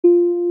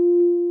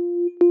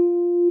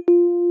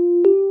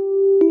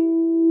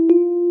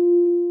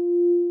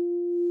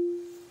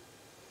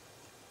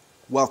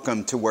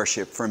Welcome to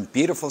worship from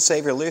Beautiful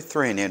Savior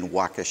Lutheran in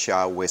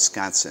Waukesha,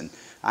 Wisconsin.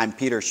 I'm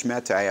Peter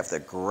Schmidt. I have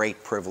the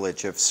great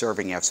privilege of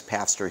serving as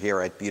pastor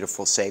here at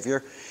Beautiful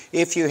Savior.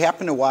 If you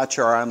happen to watch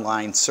our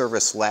online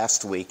service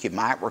last week, you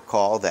might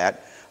recall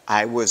that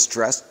I was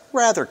dressed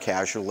rather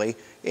casually,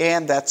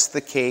 and that's the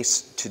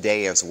case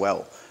today as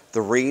well.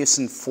 The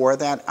reason for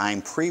that,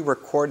 I'm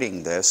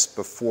pre-recording this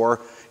before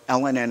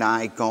Ellen and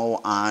I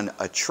go on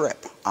a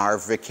trip, our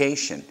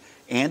vacation.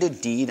 And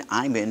indeed,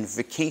 I'm in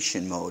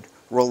vacation mode.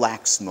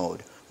 Relaxed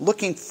mode,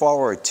 looking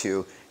forward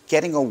to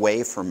getting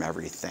away from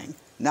everything,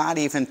 not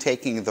even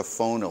taking the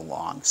phone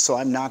along, so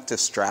I'm not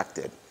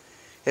distracted.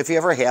 Have you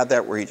ever had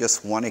that where you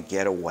just want to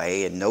get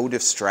away and no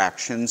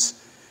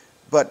distractions?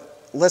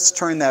 But let's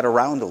turn that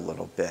around a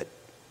little bit.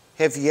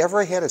 Have you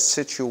ever had a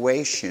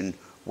situation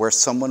where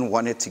someone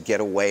wanted to get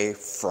away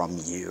from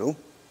you?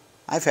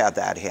 I've had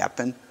that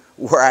happen,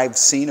 where I've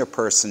seen a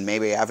person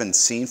maybe I haven't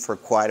seen for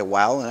quite a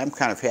while, and I'm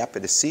kind of happy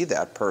to see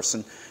that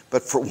person,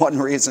 but for one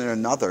reason or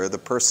another, the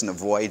person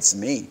avoids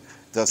me,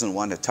 doesn't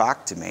want to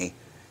talk to me.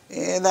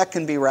 And that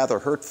can be rather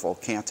hurtful,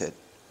 can't it?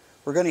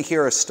 We're going to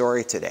hear a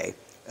story today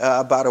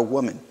about a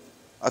woman,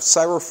 a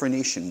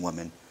Syrophoenician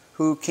woman,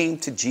 who came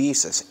to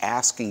Jesus,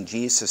 asking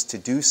Jesus to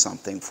do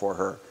something for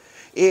her.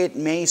 It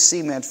may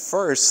seem at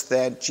first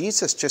that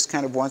Jesus just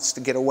kind of wants to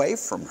get away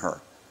from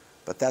her,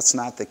 but that's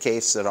not the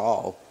case at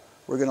all.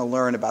 We're going to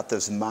learn about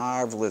this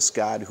marvelous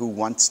God who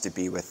wants to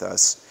be with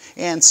us.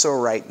 And so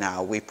right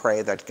now we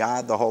pray that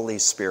God, the Holy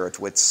Spirit,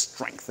 would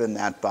strengthen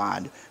that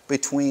bond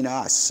between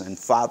us and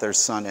Father,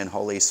 Son, and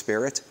Holy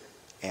Spirit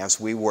as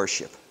we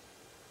worship.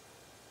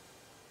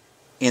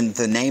 In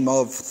the name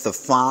of the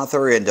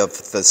Father, and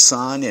of the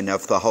Son, and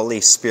of the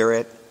Holy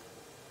Spirit,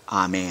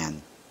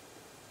 Amen.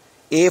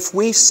 If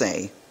we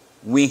say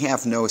we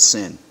have no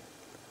sin,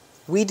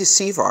 we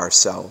deceive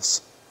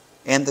ourselves,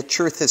 and the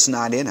truth is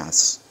not in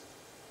us.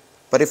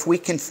 But if we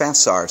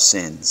confess our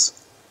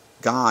sins,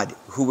 God,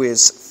 who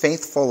is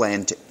faithful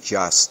and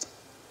just,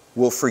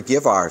 will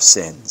forgive our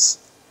sins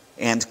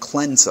and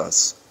cleanse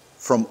us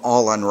from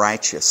all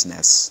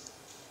unrighteousness.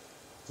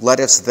 Let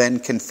us then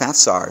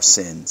confess our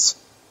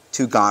sins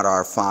to God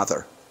our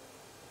Father.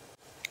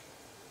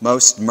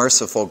 Most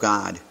merciful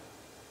God,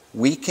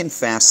 we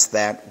confess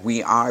that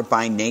we are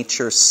by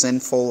nature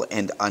sinful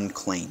and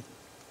unclean.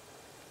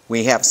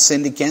 We have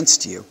sinned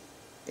against you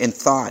in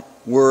thought,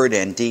 word,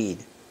 and deed,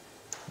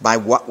 by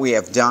what we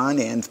have done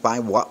and by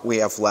what we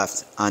have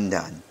left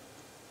undone.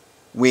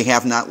 We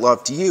have not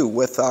loved you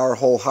with our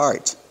whole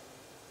heart.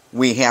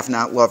 We have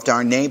not loved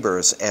our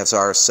neighbors as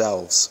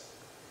ourselves.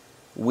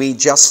 We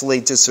justly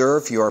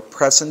deserve your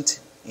present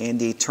and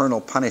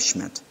eternal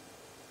punishment.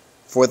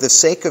 For the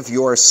sake of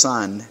your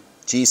Son,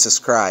 Jesus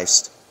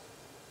Christ,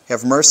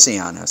 have mercy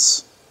on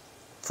us,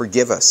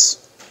 forgive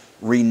us,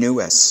 renew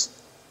us,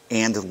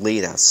 and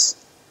lead us,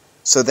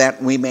 so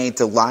that we may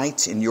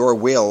delight in your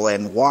will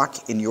and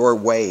walk in your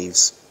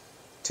ways,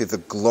 to the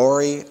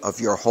glory of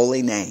your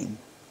holy name.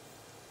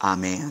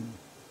 Amen.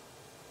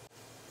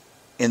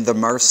 In the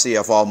mercy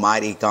of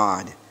Almighty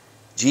God,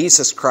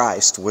 Jesus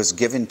Christ was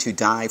given to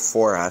die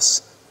for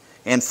us,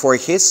 and for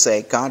his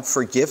sake God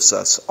forgives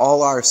us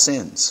all our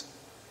sins.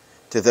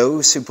 To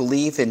those who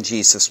believe in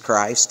Jesus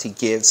Christ, he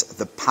gives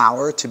the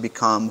power to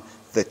become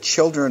the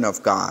children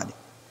of God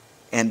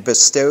and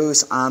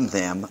bestows on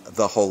them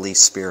the Holy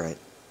Spirit.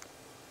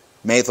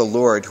 May the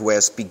Lord, who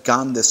has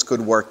begun this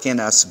good work in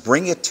us,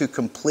 bring it to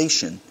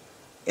completion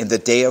in the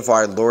day of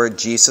our Lord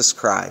Jesus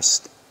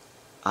Christ.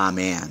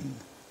 Amen.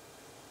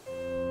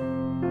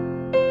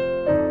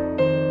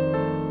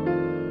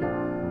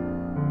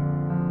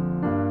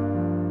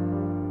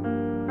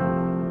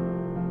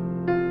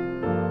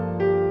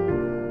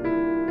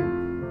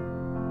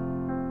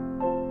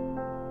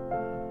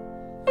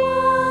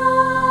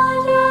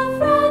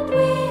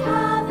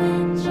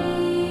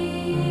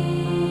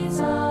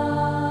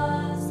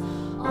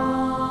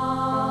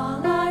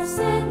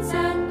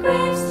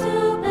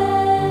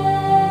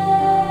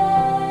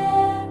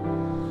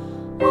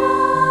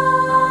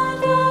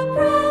 What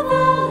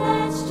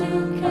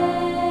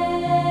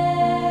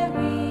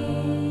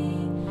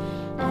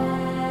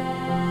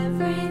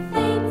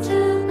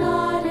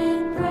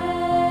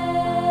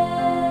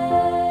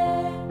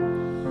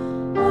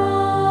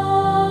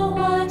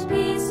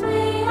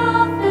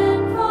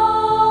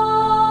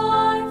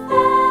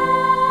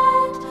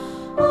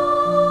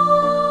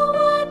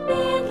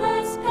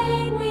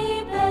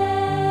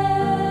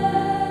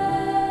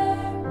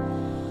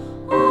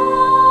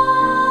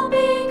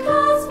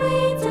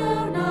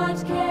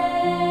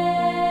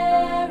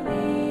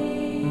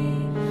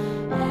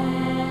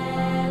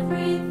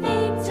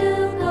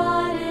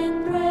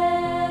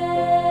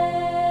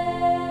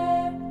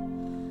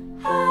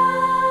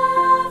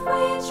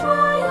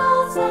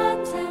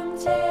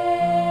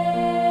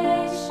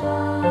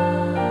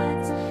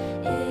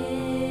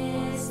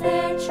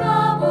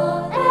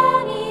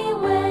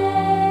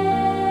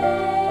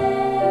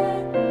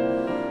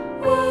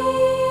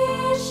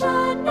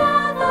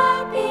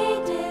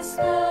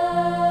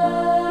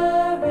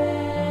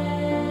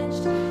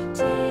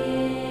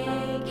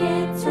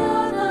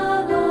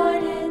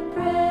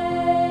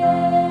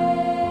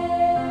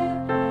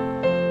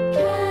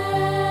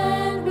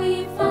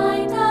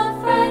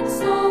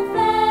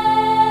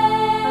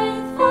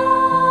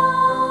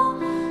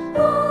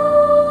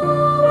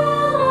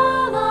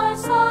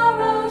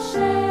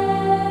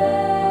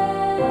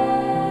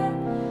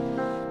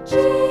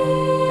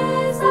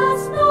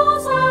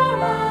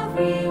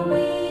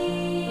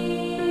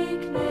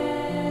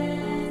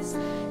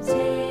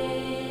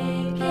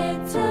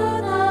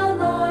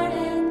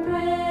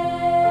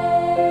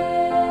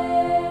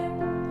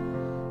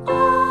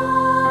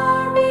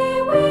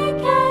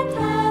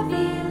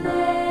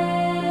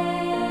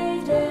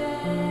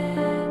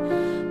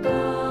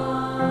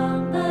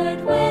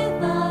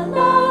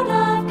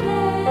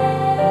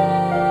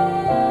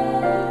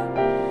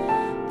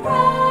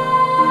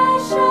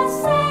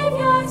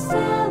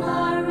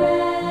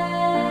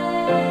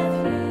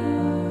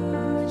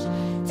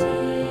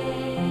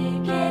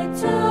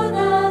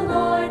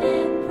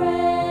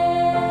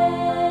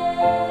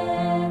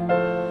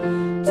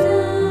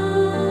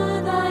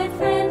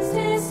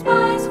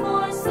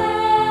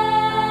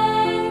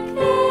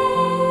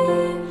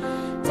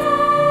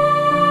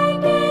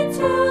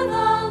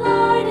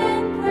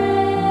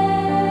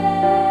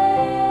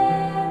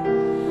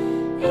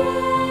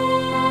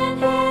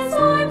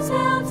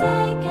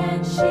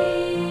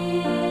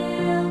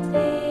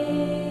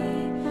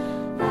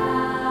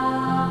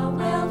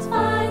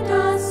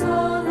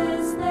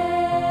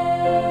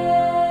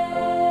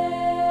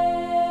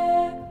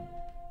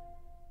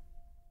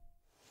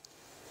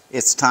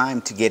It's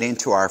time to get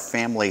into our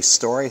family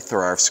story through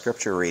our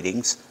scripture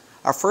readings.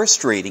 Our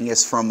first reading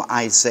is from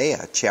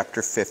Isaiah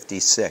chapter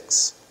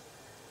 56.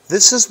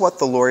 This is what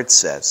the Lord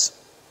says: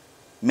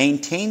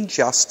 "Maintain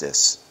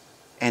justice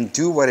and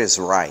do what is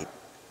right,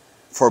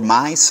 for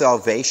my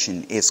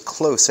salvation is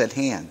close at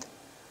hand,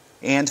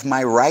 and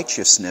my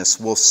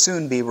righteousness will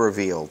soon be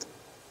revealed.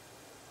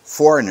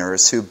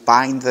 Foreigners who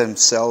bind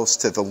themselves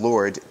to the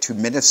Lord to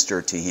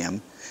minister to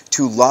him,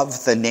 to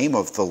love the name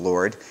of the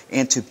Lord,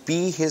 and to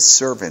be his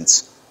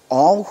servants,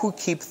 all who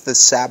keep the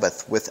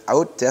Sabbath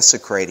without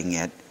desecrating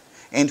it,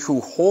 and who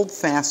hold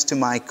fast to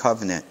my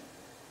covenant,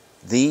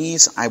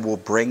 these I will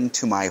bring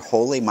to my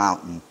holy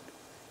mountain,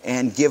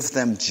 and give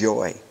them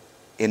joy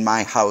in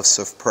my house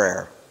of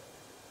prayer.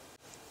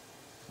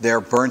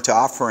 Their burnt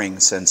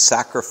offerings and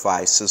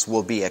sacrifices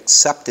will be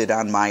accepted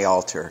on my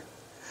altar,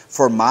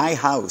 for my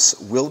house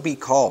will be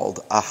called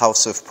a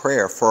house of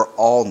prayer for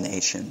all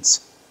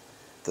nations.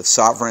 The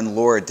sovereign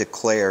Lord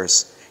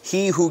declares,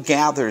 he who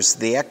gathers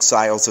the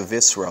exiles of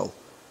Israel,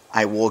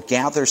 I will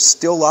gather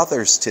still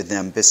others to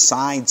them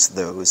besides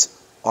those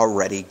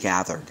already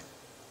gathered."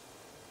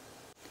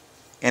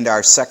 And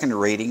our second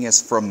reading is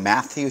from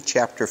Matthew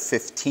chapter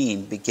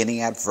 15,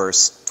 beginning at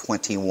verse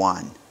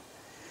 21.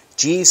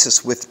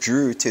 Jesus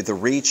withdrew to the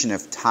region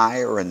of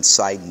Tyre and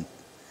Sidon.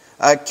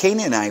 A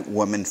Canaanite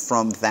woman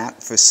from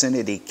that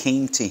vicinity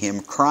came to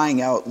him,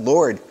 crying out,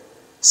 "Lord,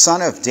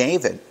 Son of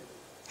David,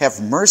 have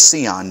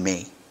mercy on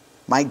me.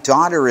 My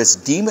daughter is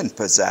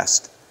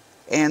demon-possessed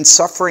and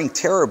suffering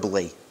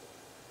terribly."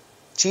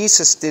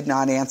 Jesus did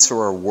not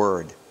answer a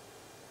word.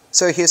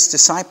 So his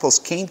disciples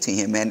came to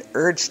him and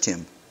urged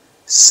him,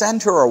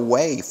 "Send her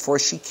away, for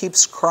she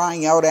keeps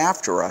crying out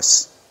after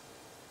us."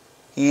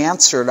 He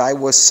answered, "I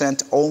was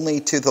sent only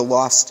to the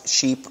lost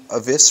sheep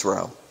of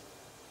Israel."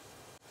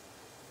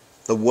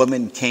 The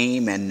woman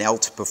came and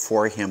knelt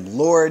before him.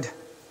 "Lord,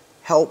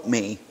 help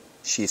me,"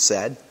 she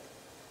said.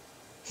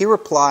 He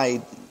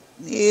replied,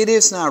 "It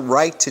is not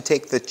right to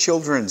take the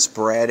children's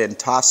bread and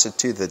toss it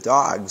to the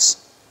dogs."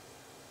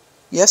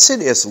 "Yes,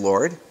 it is,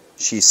 Lord,"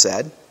 she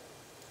said.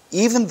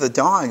 "Even the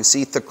dogs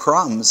eat the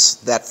crumbs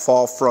that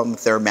fall from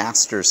their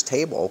master's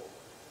table."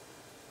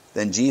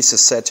 Then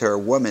Jesus said to her,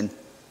 "Woman,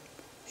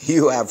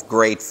 you have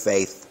great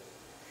faith.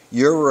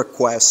 Your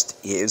request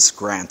is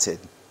granted."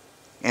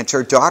 And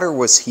her daughter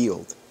was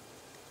healed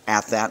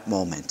at that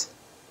moment.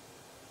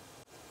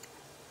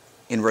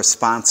 In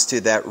response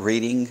to that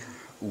reading,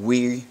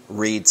 we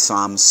read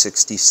Psalm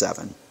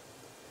 67.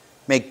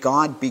 May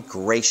God be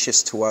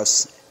gracious to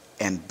us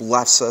and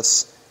bless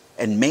us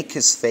and make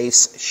his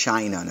face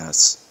shine on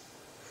us,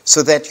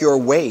 so that your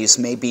ways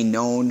may be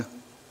known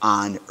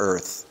on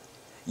earth,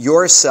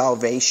 your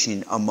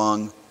salvation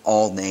among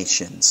all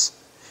nations.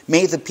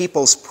 May the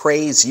peoples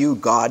praise you,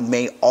 God.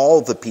 May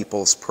all the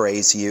peoples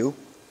praise you.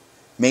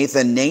 May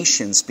the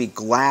nations be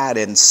glad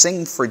and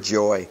sing for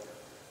joy,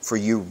 for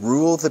you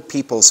rule the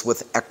peoples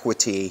with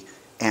equity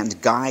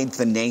and guide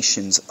the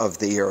nations of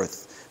the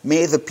earth.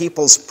 May the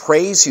peoples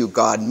praise you,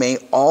 God. May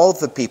all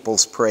the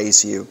peoples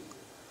praise you.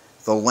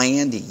 The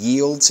land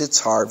yields its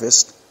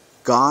harvest.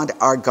 God,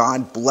 our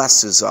God,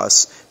 blesses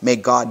us. May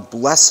God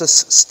bless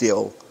us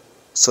still,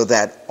 so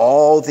that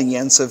all the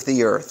ends of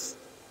the earth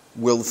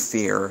will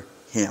fear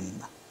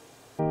him.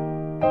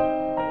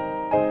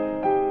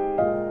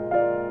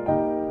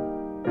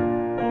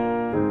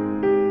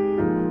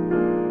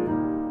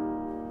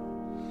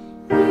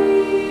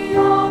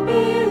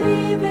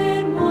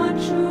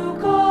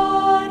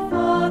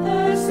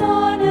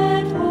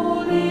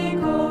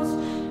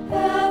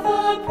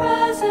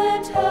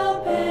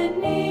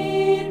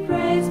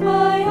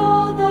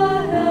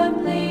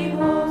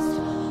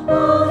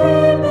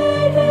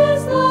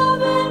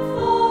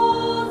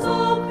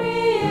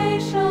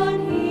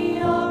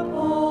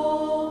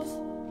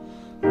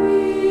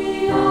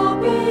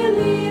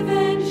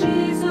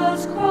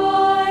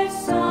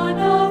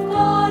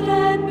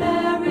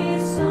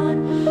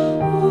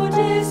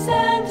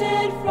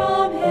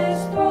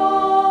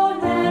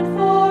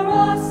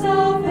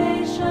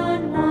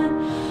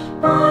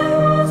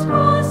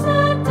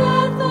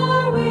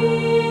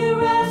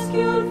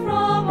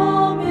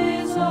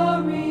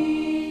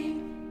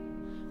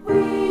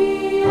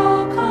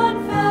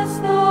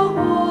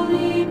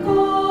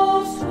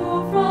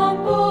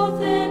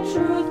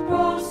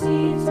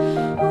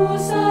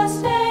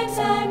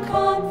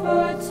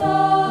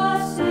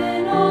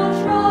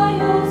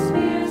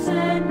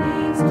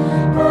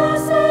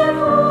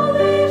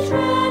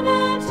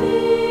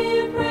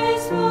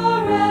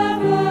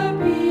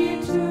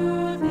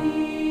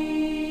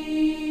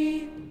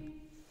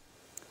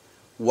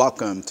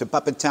 Welcome to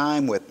Puppet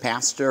Time with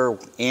Pastor,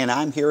 and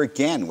I'm here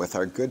again with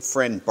our good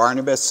friend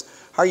Barnabas.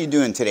 How are you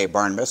doing today,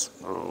 Barnabas?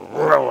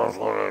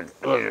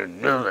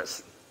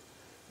 Nervous.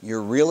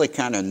 You're really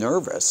kind of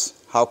nervous.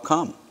 How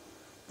come?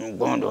 I'm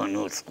going to a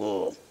new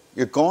school.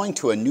 You're going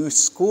to a new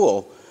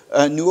school?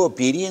 A new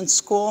obedience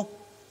school?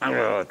 I'm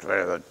going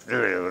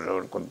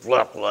to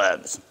black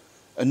labs.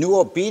 A new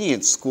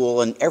obedience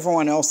school, and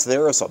everyone else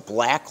there is a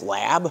black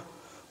lab?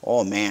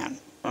 Oh, man.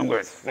 I'm going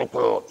to flip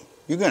out.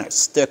 You're going to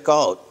stick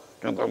out.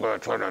 Think I'm going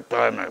to try to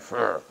dye my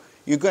fur.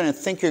 You're going to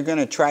think you're going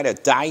to try to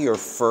dye your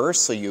fur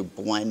so you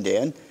blend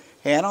in.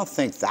 Hey, I don't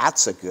think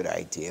that's a good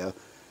idea.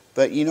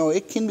 But, you know,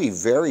 it can be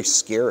very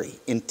scary,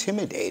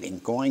 intimidating,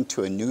 going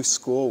to a new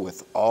school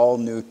with all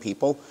new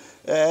people,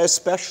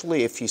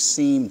 especially if you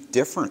seem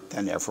different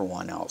than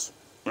everyone else.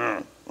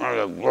 I'm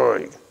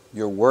worried.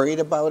 You're worried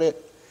about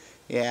it?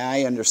 Yeah,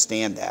 I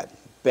understand that.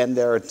 Been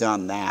there,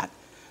 done that.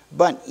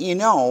 But, you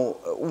know,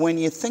 when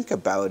you think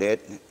about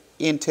it,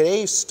 in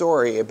today's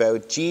story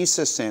about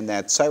Jesus and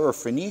that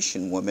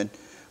Syrophoenician woman,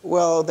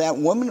 well, that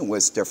woman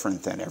was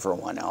different than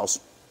everyone else.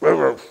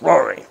 Favorite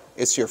story.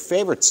 It's your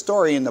favorite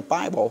story in the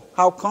Bible.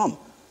 How come?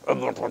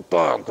 About the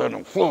dog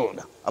getting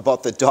food.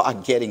 About the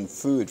dog getting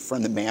food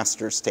from the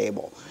master's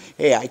table.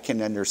 Hey, I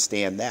can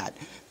understand that.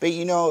 But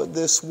you know,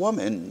 this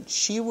woman,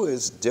 she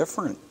was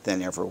different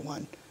than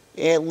everyone.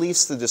 At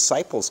least the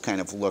disciples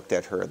kind of looked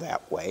at her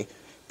that way,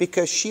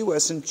 because she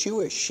wasn't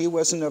Jewish. She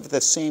wasn't of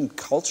the same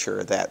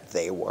culture that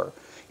they were.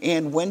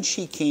 And when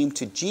she came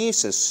to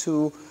Jesus,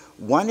 who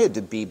wanted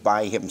to be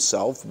by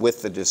himself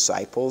with the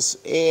disciples,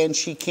 and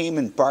she came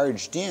and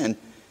barged in,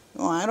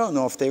 well, I don't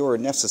know if they were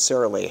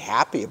necessarily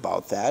happy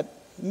about that.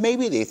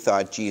 Maybe they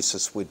thought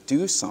Jesus would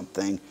do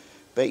something,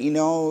 but you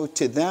know,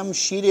 to them,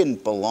 she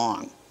didn't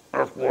belong.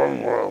 That's what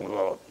I'm worried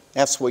about.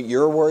 That's what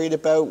you're worried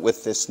about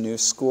with this new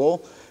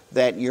school,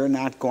 that you're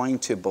not going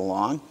to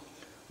belong?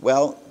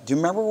 Well, do you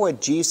remember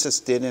what Jesus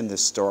did in the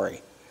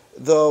story?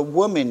 The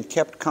woman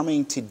kept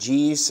coming to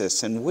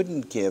Jesus and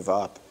wouldn't give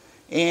up.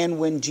 And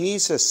when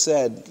Jesus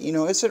said, you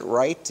know, is it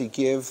right to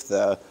give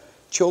the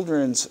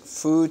children's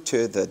food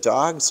to the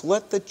dogs?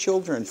 Let the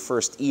children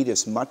first eat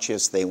as much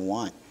as they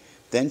want.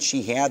 Then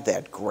she had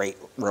that great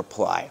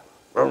reply.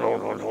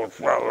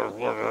 Table.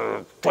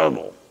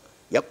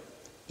 Yep,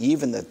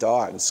 even the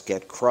dogs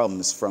get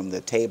crumbs from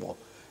the table.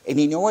 And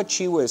you know what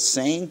she was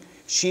saying?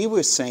 She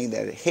was saying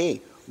that,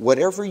 hey,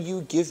 whatever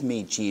you give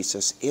me,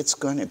 Jesus, it's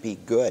going to be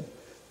good.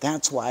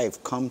 That's why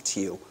I've come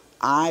to you.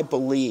 I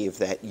believe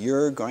that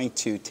you're going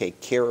to take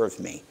care of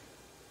me.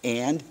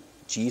 And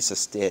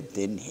Jesus did,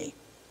 didn't he?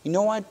 You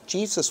know what?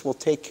 Jesus will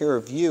take care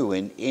of you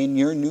in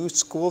your new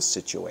school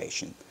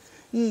situation.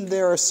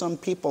 There are some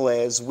people,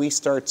 as we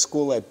start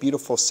school at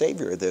Beautiful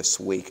Savior this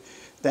week,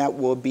 that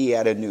will be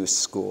at a new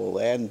school,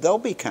 and they'll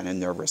be kind of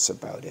nervous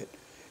about it.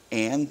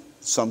 And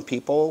some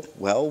people,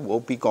 well, will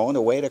be going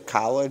away to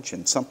college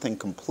and something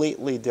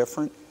completely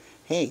different.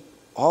 Hey,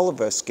 all of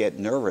us get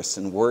nervous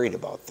and worried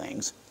about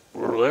things.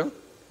 Really?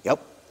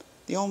 Yep.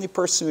 The only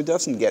person who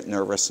doesn't get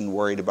nervous and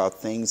worried about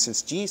things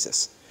is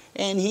Jesus.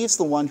 And he's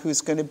the one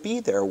who's going to be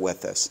there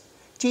with us.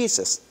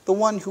 Jesus, the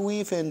one who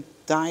even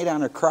died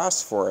on a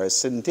cross for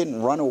us and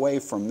didn't run away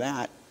from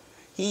that.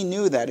 He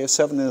knew that his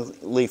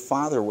Heavenly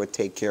Father would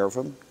take care of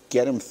him,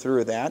 get him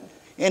through that.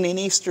 And in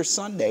Easter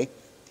Sunday,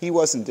 he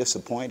wasn't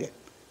disappointed.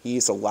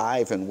 He's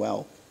alive and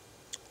well.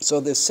 So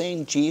the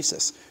same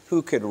Jesus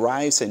who could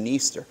rise in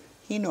Easter,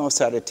 he knows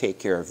how to take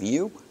care of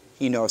you.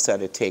 He knows how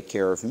to take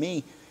care of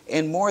me.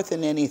 And more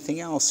than anything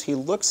else, he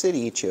looks at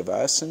each of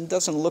us and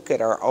doesn't look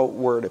at our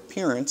outward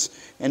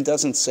appearance and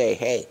doesn't say,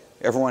 hey,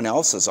 everyone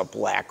else is a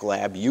black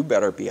lab, you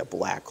better be a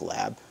black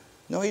lab.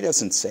 No, he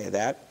doesn't say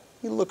that.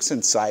 He looks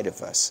inside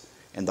of us.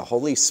 And the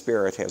Holy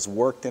Spirit has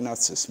worked in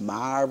us this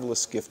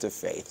marvelous gift of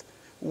faith,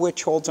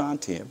 which holds on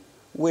to him,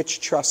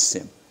 which trusts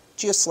him,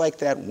 just like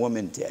that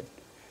woman did.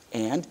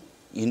 And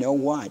you know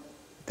what?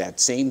 That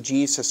same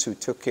Jesus who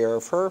took care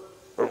of her,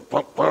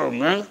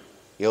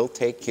 he'll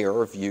take care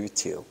of you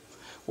too.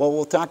 Well,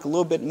 we'll talk a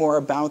little bit more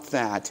about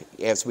that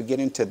as we get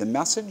into the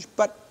message,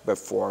 but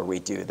before we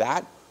do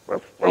that,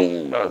 let's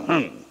sing the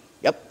hymn.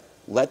 Yep,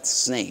 let's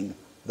sing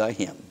the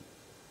hymn.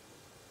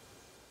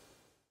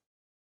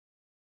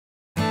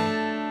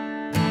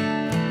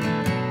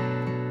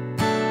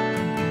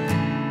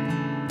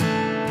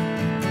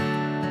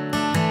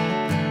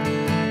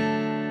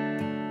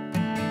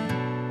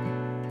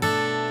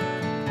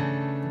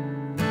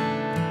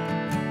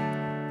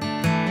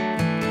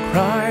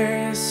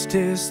 Christ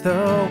is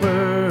the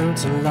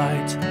world's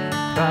light,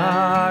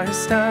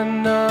 Christ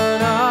and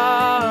none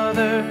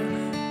other.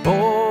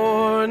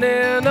 Born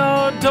in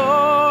our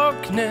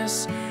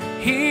darkness,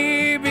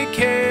 he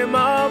became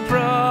our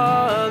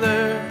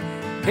brother.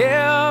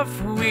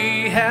 If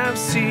we have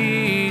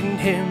seen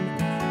him,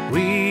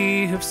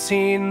 we have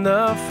seen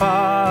the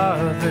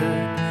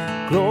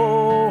Father.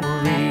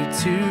 Glory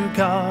to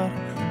God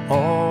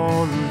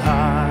on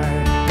high.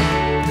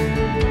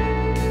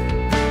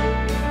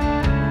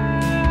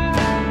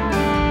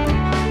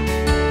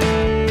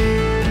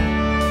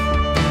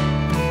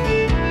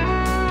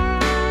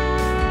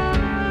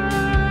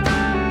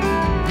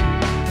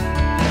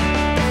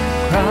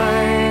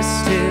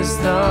 Christ is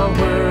the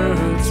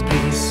world's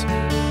peace,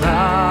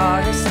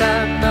 Christ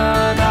and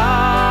none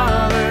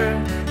other.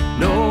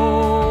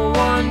 No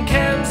one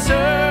can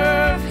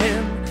serve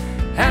him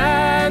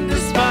and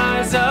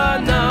despise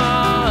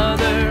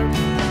another.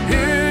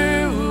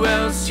 Who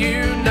else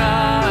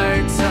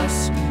unites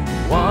us?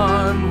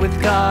 One with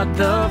God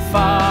the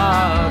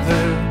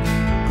Father.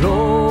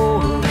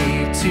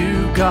 Glory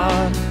to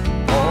God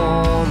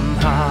on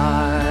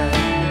high.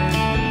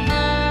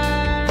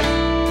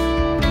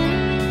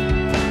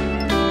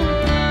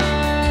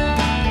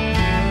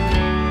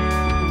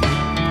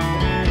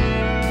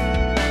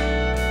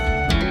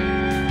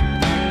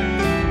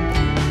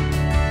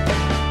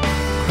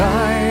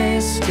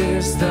 Christ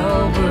is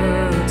the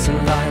word to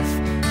life,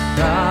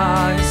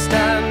 Christ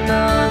and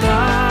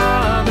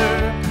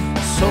another,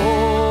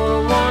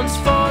 sold once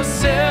for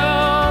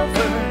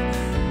silver,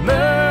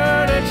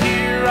 murdered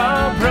here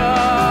our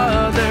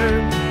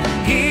brother.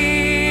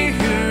 He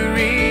who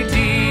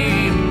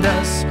redeemed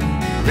us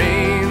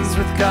reigns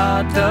with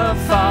God the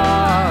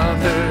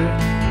Father.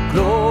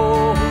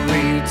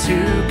 Glory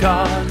to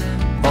God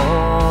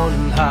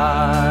on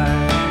high.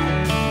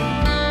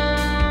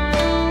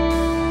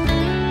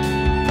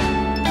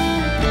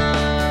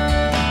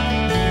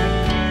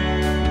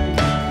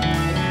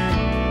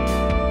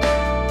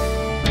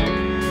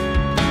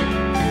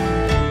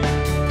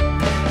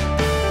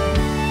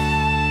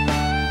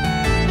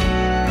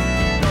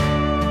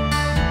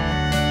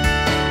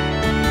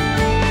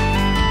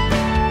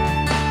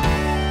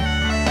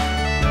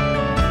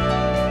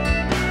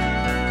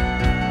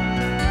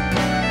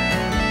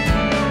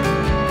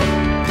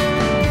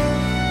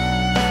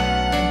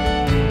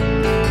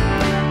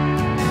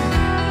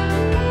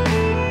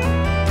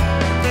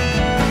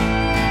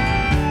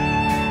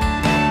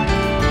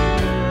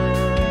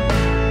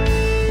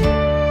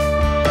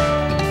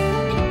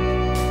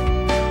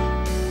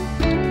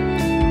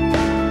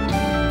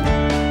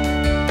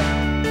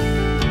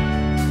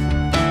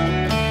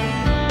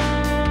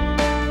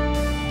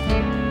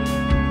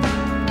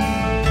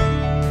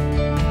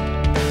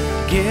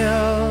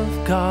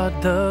 Give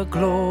God the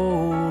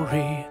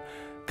glory,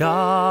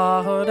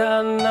 God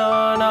and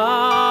none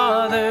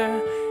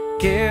other.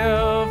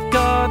 Give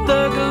God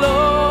the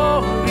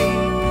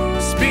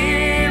glory,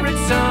 Spirit,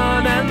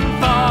 Son, and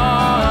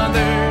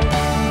Father.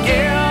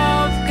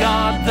 Give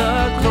God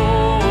the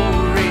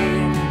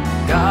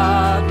glory,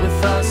 God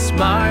with us,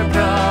 my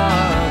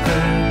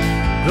brother.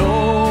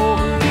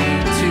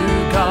 Glory to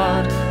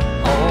God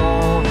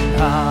on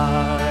high.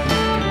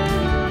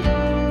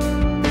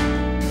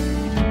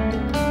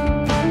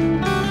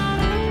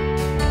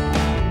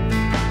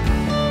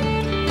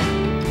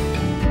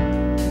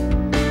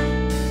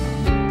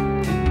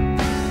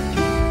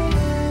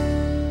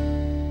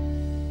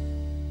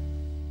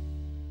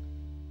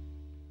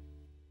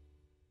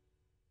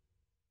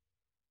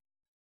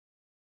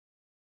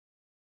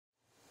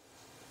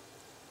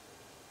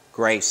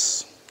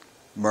 Grace,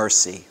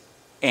 mercy,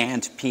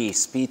 and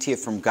peace be to you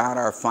from God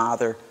our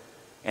Father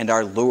and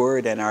our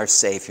Lord and our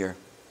Savior,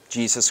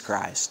 Jesus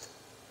Christ.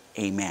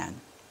 Amen.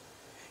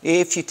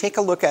 If you take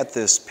a look at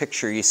this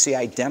picture, you see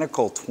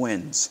identical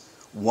twins.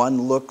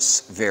 One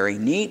looks very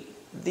neat,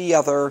 the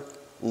other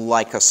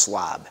like a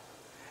slob.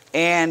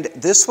 And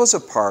this was a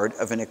part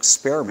of an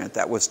experiment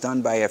that was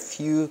done by a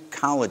few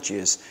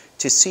colleges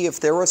to see if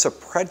there was a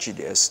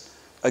prejudice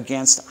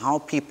against how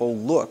people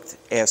looked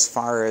as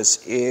far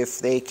as if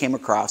they came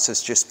across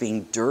as just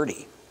being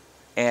dirty,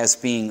 as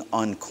being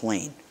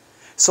unclean.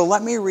 So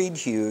let me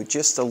read you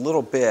just a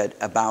little bit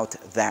about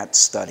that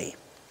study.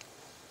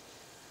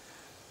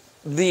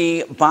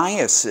 The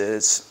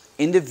biases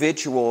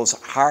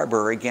individuals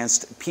harbor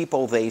against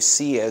people they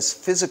see as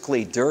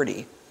physically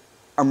dirty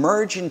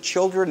emerge in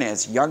children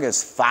as young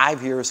as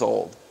 5 years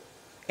old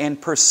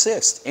and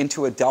persist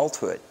into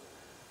adulthood,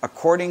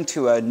 according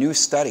to a new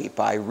study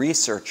by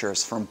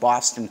researchers from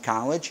Boston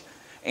College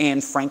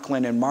and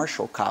Franklin and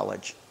Marshall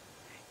College.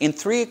 In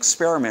 3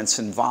 experiments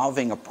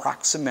involving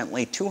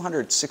approximately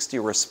 260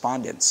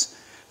 respondents,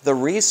 the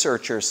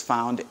researchers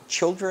found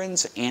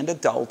children's and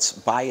adults'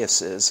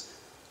 biases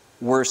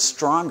were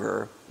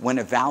stronger when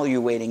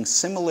evaluating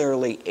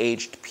similarly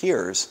aged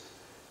peers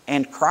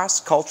and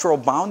cross-cultural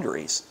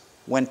boundaries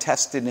when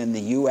tested in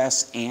the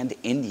US and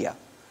India,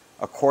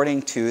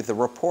 according to the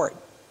report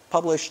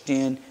published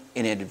in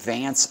an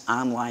advanced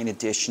online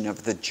edition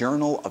of the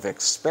Journal of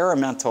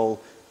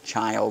Experimental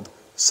Child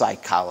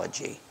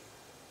Psychology.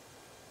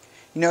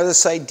 You know,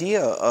 this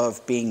idea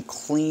of being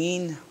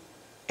clean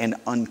and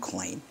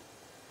unclean,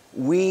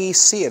 we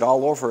see it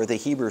all over the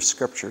Hebrew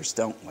Scriptures,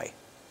 don't we?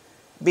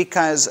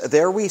 Because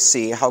there we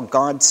see how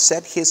God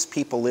set his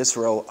people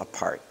Israel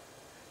apart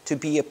to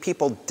be a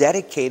people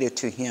dedicated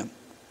to him,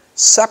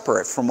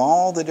 separate from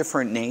all the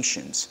different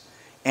nations.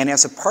 And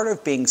as a part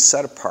of being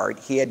set apart,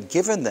 he had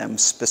given them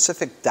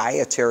specific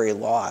dietary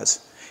laws.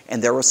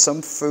 And there was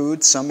some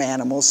food, some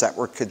animals that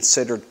were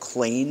considered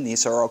clean.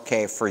 These are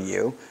okay for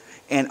you.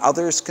 And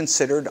others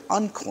considered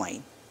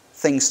unclean,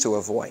 things to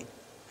avoid.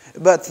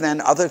 But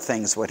then other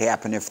things would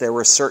happen. If there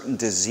were certain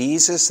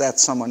diseases that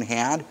someone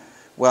had,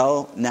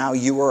 well, now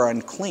you were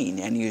unclean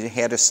and you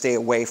had to stay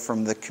away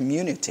from the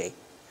community.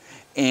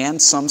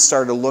 And some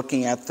started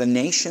looking at the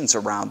nations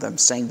around them,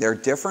 saying they're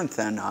different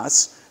than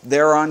us.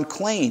 They're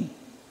unclean.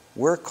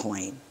 We're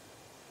clean.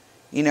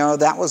 You know,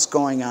 that was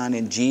going on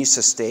in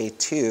Jesus' day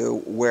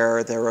too,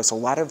 where there was a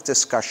lot of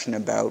discussion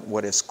about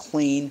what is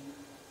clean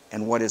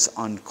and what is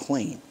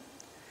unclean.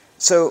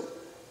 So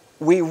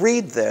we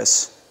read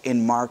this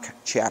in Mark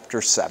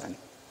chapter 7.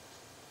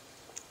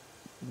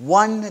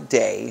 One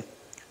day,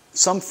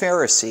 some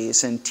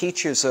Pharisees and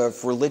teachers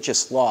of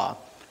religious law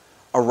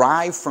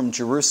arrived from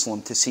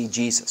Jerusalem to see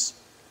Jesus.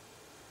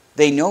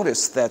 They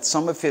noticed that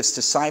some of his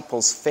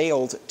disciples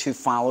failed to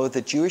follow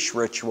the Jewish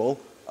ritual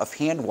of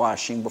hand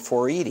washing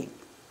before eating.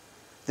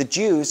 The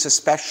Jews,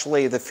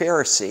 especially the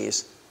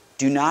Pharisees,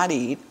 do not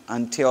eat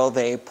until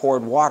they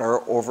poured water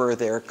over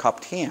their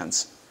cupped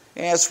hands,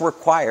 as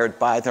required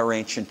by their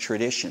ancient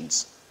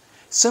traditions.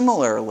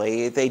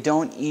 Similarly, they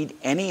don't eat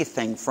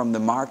anything from the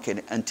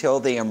market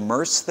until they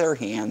immerse their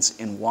hands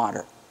in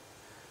water.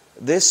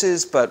 This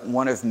is but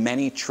one of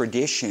many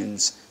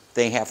traditions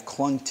they have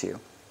clung to,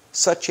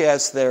 such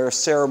as their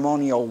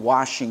ceremonial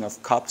washing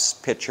of cups,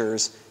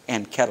 pitchers,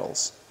 and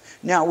kettles.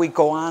 Now we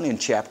go on in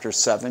chapter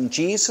 7.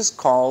 Jesus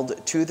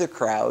called to the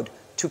crowd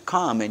to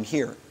come and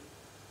hear.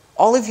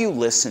 All of you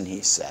listen,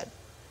 he said,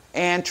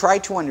 and try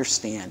to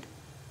understand.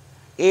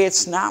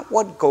 It's not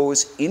what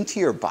goes into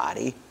your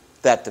body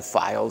that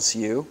defiles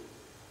you.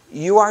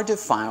 You are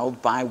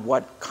defiled by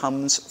what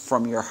comes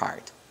from your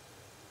heart.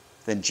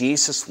 Then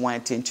Jesus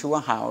went into a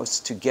house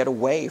to get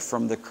away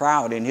from the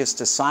crowd, and his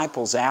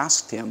disciples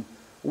asked him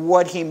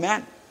what he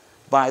meant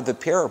by the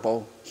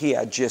parable he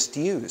had just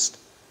used.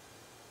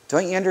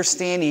 Don't you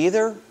understand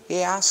either?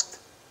 He asked.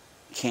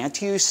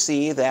 Can't you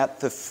see that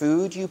the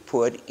food you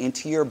put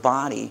into your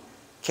body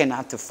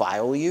cannot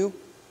defile you?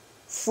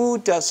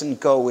 Food doesn't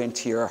go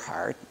into your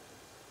heart,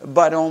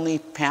 but only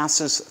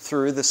passes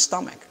through the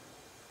stomach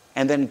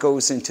and then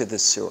goes into the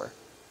sewer.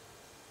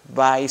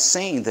 By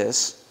saying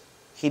this,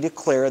 he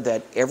declared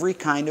that every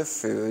kind of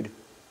food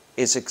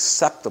is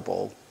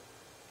acceptable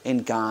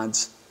in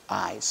God's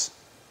eyes.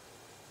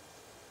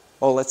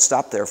 Oh, let's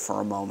stop there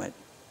for a moment,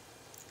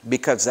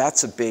 because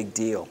that's a big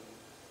deal.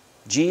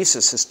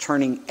 Jesus is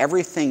turning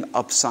everything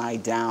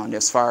upside down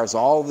as far as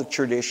all the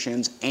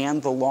traditions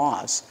and the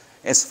laws,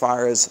 as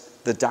far as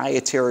the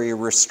dietary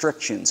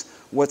restrictions,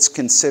 what's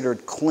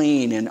considered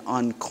clean and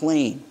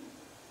unclean.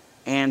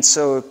 And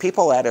so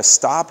people had to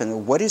stop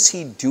and what is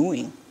he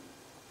doing?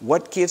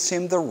 What gives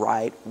him the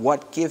right?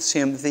 What gives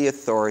him the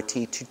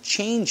authority to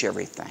change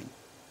everything?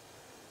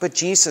 But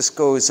Jesus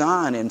goes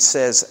on and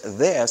says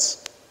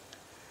this,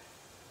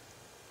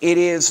 it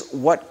is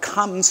what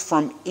comes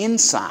from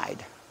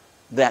inside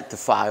that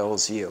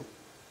defiles you.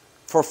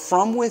 For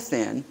from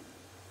within,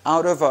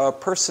 out of a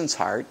person's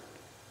heart,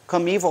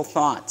 come evil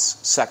thoughts,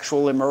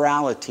 sexual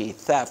immorality,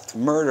 theft,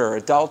 murder,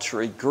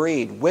 adultery,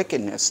 greed,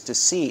 wickedness,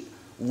 deceit,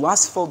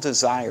 lustful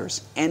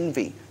desires,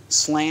 envy,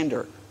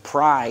 slander,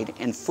 pride,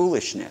 and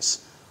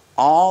foolishness.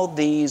 All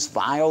these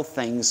vile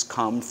things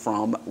come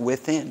from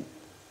within.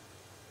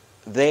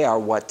 They are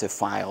what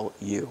defile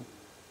you.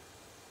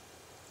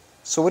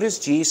 So what is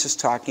Jesus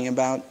talking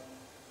about?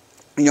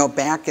 You know,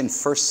 back in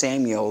 1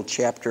 Samuel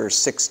chapter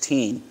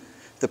 16,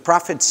 the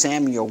prophet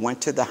Samuel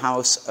went to the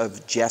house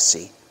of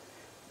Jesse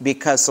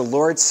because the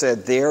Lord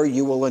said, there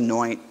you will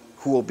anoint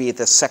who will be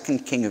the second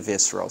king of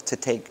Israel to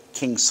take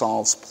King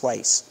Saul's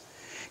place.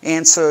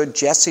 And so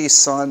Jesse's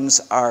sons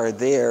are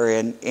there,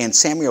 and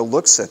Samuel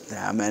looks at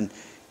them and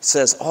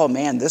says, oh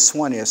man, this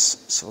one is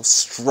so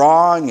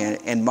strong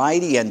and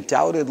mighty.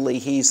 Undoubtedly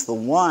he's the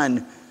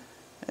one.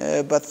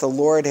 But the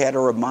Lord had to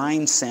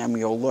remind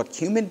Samuel, look,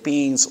 human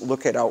beings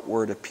look at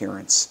outward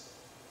appearance,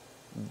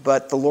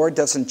 but the Lord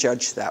doesn't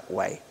judge that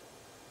way.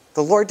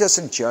 The Lord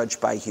doesn't judge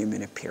by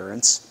human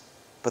appearance,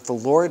 but the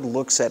Lord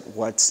looks at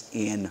what's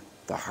in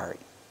the heart.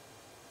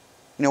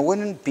 You know,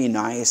 wouldn't it be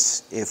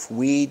nice if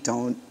we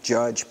don't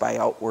judge by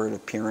outward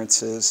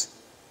appearances,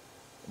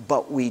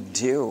 but we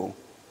do?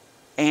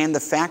 And the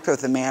fact of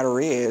the matter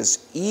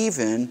is,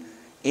 even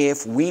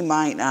if we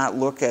might not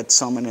look at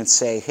someone and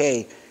say,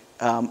 hey,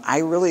 I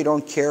really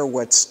don't care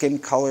what skin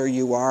color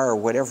you are or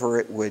whatever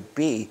it would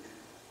be.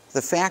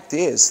 The fact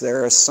is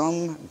there are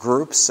some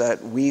groups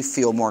that we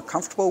feel more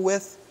comfortable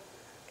with,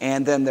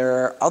 and then there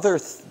are other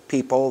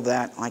people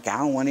that, like, I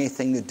don't want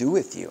anything to do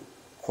with you,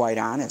 quite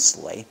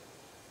honestly.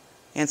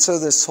 And so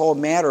this whole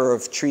matter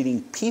of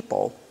treating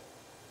people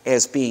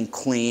as being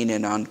clean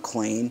and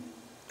unclean,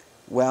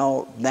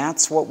 well,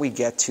 that's what we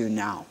get to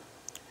now.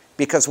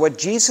 Because what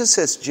Jesus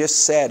has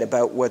just said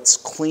about what's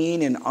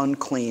clean and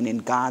unclean in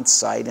God's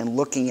sight and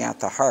looking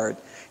at the heart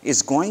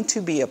is going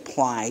to be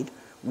applied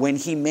when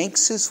he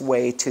makes his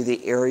way to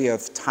the area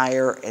of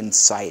Tyre and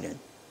Sidon.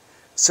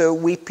 So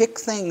we pick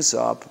things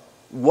up,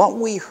 what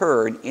we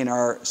heard in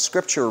our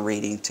scripture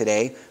reading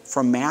today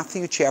from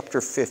Matthew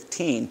chapter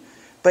 15.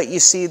 But you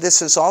see,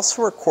 this is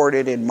also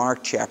recorded in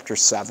Mark chapter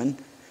 7.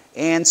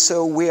 And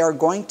so we are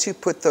going to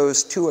put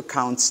those two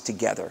accounts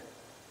together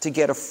to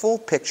get a full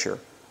picture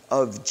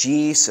of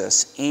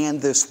Jesus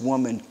and this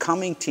woman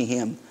coming to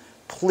him,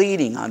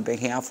 pleading on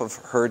behalf of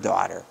her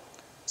daughter.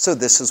 So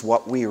this is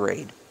what we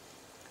read.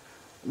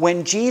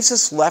 When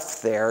Jesus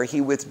left there, he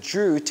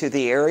withdrew to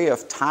the area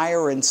of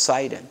Tyre and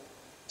Sidon,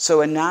 so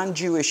a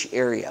non-Jewish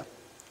area.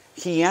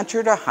 He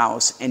entered a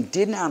house and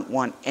did not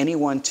want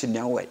anyone to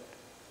know it,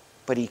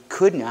 but he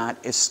could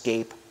not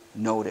escape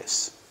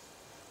notice.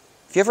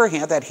 Have you ever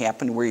had that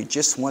happen where you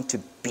just want to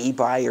be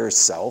by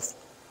yourself,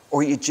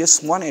 or you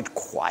just want it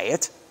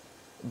quiet,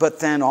 but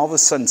then all of a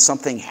sudden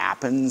something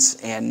happens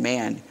and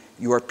man,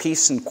 your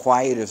peace and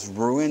quiet is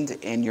ruined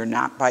and you're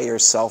not by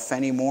yourself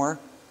anymore?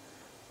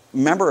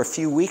 Remember a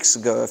few weeks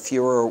ago, if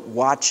you were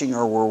watching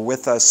or were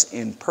with us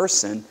in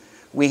person,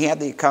 we had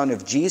the account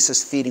of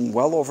Jesus feeding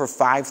well over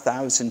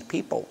 5,000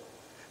 people.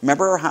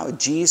 Remember how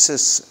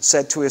Jesus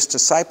said to his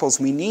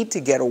disciples, we need to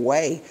get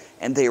away.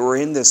 And they were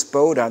in this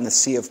boat on the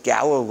Sea of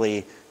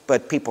Galilee,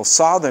 but people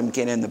saw them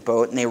get in the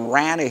boat and they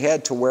ran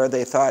ahead to where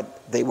they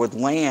thought they would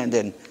land.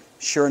 And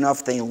sure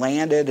enough, they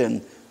landed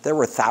and there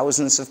were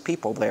thousands of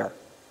people there.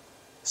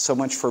 So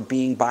much for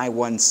being by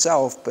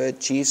oneself, but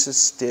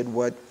Jesus did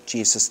what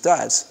Jesus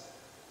does.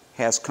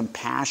 Has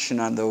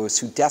compassion on those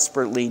who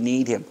desperately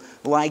need him,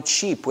 like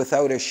sheep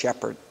without a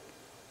shepherd.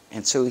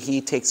 And so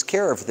he takes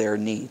care of their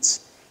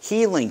needs,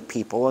 healing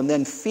people and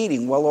then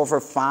feeding well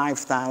over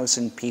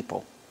 5,000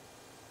 people.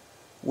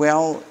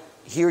 Well,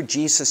 here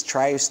Jesus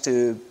tries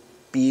to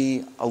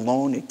be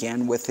alone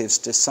again with his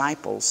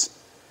disciples,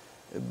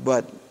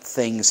 but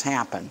things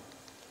happen.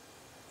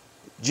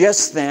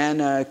 Just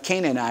then, a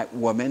Canaanite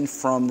woman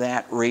from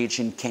that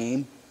region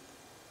came,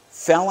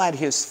 fell at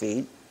his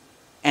feet,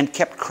 and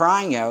kept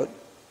crying out,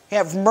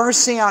 have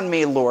mercy on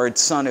me, Lord,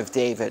 Son of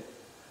David.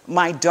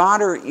 My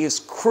daughter is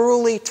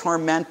cruelly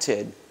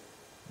tormented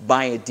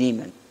by a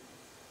demon.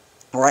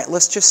 All right,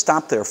 let's just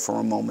stop there for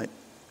a moment.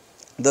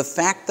 The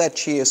fact that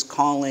she is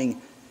calling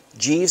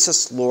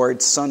Jesus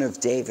Lord, Son of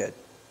David,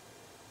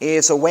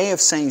 is a way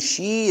of saying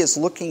she is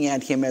looking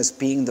at him as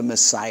being the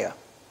Messiah.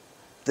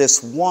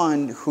 This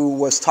one who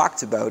was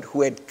talked about,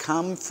 who had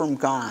come from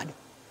God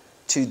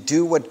to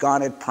do what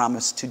God had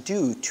promised to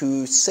do,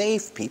 to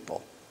save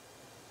people.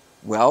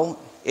 Well,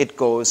 it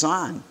goes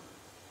on.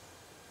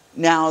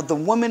 Now, the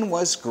woman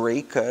was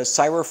Greek, a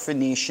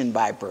Syrophoenician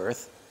by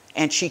birth,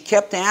 and she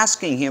kept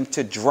asking him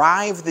to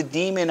drive the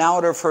demon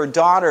out of her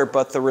daughter,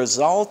 but the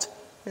result,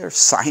 there's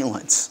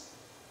silence.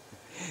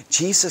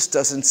 Jesus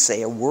doesn't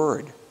say a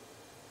word.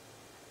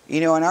 You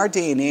know, in our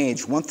day and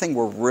age, one thing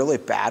we're really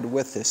bad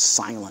with is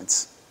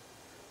silence.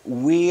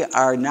 We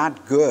are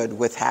not good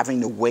with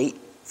having to wait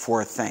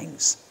for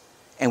things,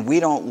 and we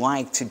don't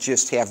like to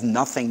just have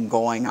nothing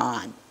going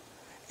on.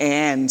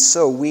 And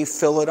so we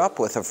fill it up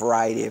with a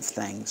variety of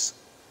things.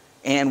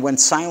 And when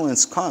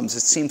silence comes,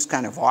 it seems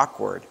kind of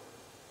awkward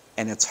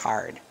and it's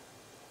hard.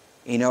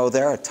 You know,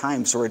 there are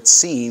times where it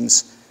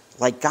seems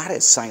like God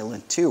is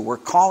silent too. We're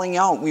calling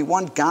out, we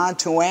want God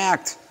to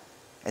act,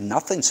 and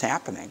nothing's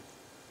happening.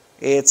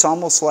 It's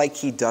almost like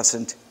he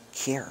doesn't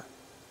care.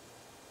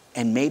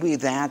 And maybe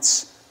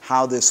that's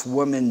how this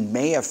woman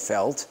may have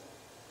felt,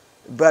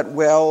 but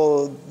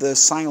well, the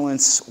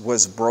silence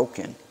was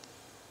broken.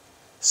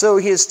 So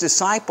his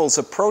disciples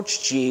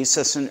approached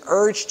Jesus and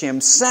urged him,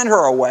 send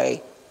her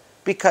away,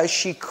 because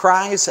she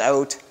cries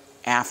out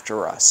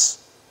after us.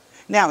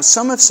 Now,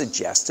 some have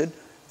suggested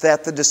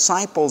that the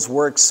disciples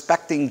were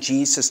expecting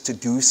Jesus to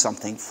do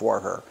something for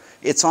her.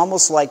 It's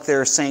almost like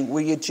they're saying,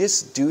 will you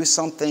just do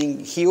something,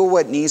 heal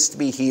what needs to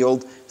be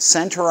healed,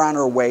 send her on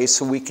her way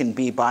so we can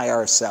be by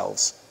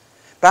ourselves.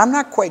 But I'm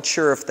not quite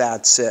sure if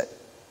that's it.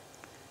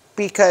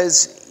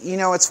 Because, you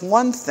know, it's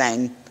one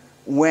thing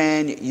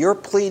when you're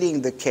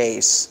pleading the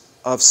case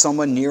of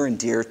someone near and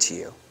dear to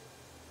you,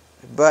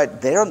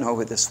 but they don't know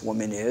who this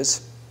woman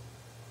is,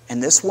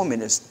 and this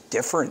woman is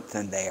different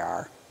than they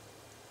are,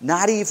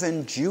 not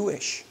even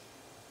Jewish.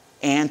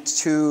 And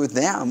to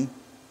them,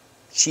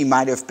 she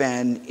might have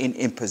been an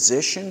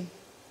imposition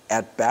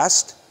at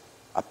best,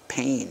 a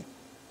pain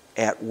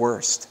at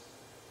worst.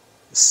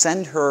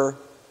 Send her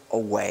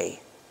away.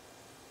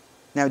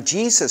 Now,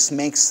 Jesus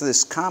makes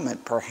this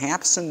comment,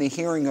 perhaps in the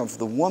hearing of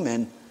the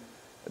woman,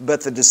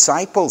 but the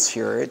disciples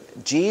hear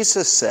it.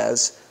 Jesus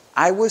says,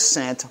 I was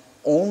sent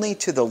only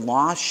to the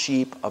lost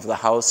sheep of the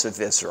house of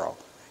Israel.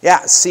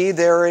 Yeah, see,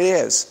 there it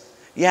is.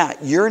 Yeah,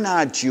 you're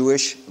not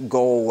Jewish,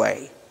 go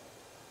away.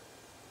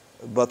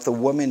 But the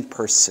woman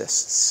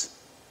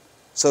persists.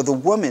 So the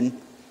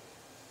woman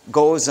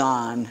goes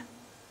on,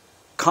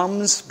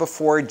 comes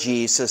before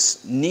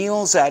Jesus,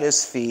 kneels at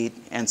his feet,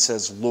 and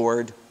says,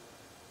 Lord,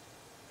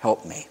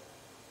 help me.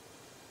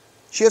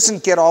 She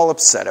doesn't get all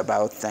upset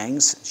about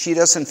things. She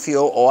doesn't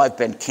feel, oh, I've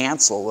been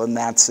canceled and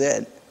that's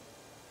it.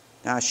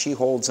 Now she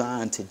holds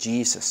on to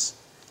Jesus,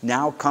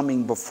 now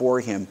coming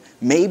before him,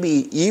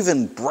 maybe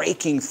even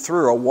breaking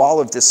through a wall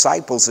of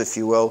disciples, if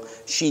you will.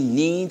 She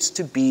needs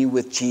to be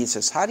with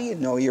Jesus. How do you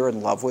know you're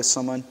in love with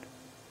someone?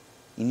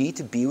 You need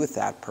to be with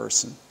that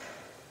person.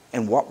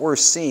 And what we're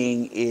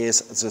seeing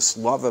is this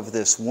love of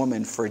this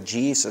woman for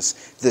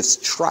Jesus, this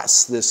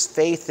trust, this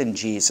faith in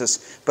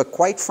Jesus, but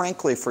quite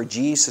frankly for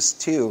Jesus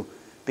too,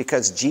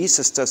 because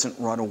Jesus doesn't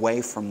run away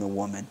from the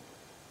woman.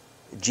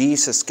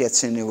 Jesus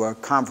gets into a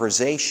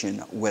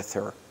conversation with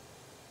her,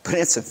 but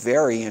it's a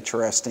very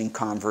interesting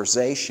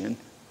conversation.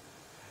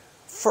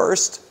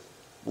 First,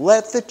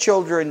 let the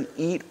children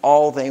eat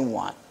all they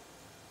want,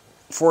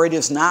 for it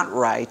is not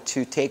right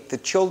to take the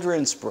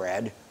children's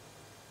bread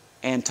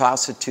and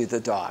toss it to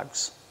the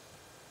dogs.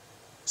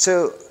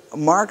 So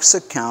Mark's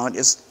account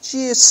is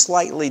just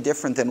slightly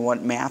different than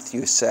what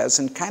Matthew says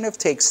and kind of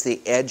takes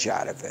the edge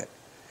out of it.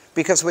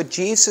 Because what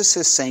Jesus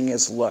is saying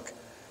is, look,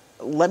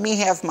 let me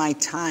have my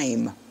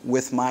time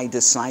with my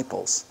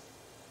disciples,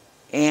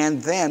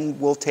 and then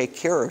we'll take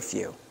care of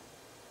you.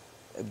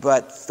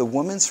 But the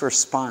woman's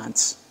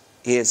response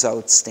is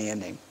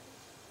outstanding.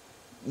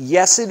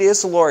 Yes, it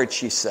is, Lord,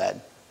 she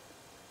said.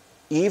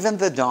 Even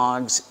the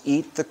dogs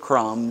eat the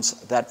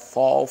crumbs that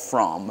fall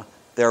from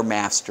their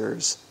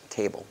master's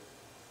table.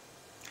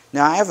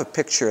 Now, I have a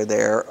picture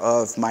there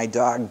of my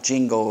dog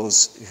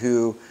Jingles,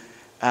 who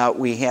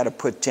we had to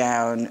put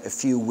down a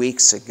few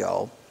weeks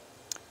ago.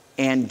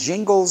 And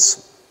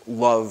Jingles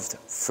loved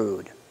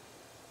food.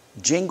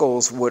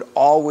 Jingles would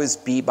always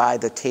be by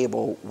the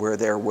table where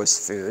there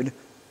was food,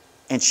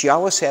 and she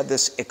always had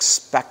this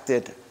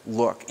expectant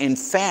look. In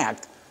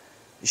fact,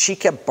 she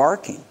kept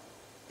barking.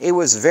 It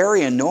was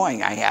very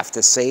annoying, I have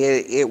to say.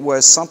 It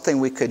was something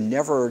we could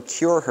never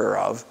cure her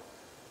of.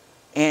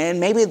 And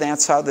maybe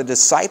that's how the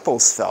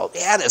disciples felt.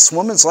 Yeah, this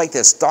woman's like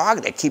this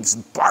dog that keeps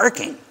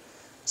barking.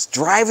 It's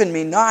driving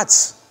me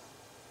nuts.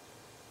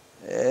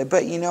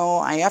 But you know,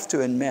 I have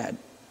to admit,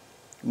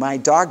 my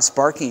dog's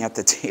barking at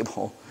the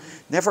table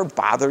never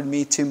bothered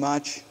me too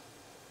much.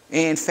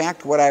 In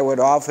fact, what I would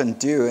often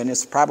do, and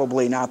it's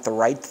probably not the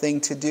right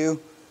thing to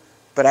do,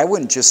 but I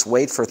wouldn't just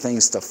wait for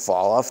things to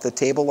fall off the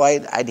table.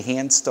 I'd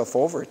hand stuff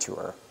over to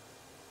her.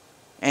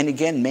 And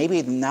again,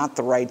 maybe not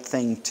the right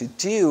thing to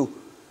do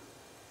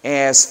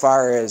as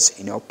far as,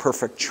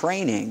 perfect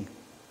training.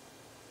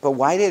 But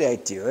why did I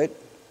do it?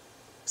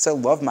 Because I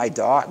love my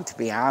dog, to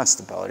be honest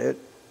about it.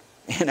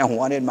 And I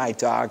wanted my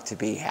dog to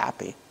be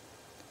happy.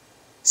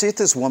 See what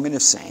this woman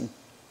is saying?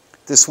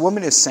 This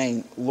woman is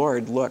saying,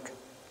 Lord, look,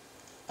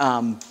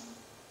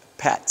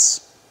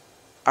 pets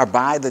are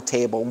by the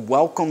table,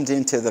 welcomed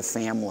into the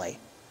family,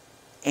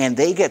 and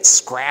they get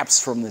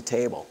scraps from the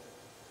table.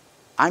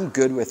 I'm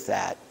good with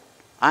that.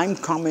 I'm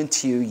coming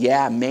to you,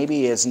 yeah,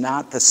 maybe it's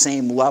not the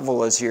same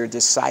level as your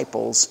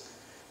disciples,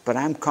 but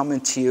I'm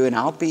coming to you, and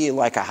I'll be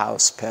like a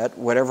house pet,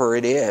 whatever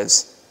it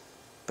is.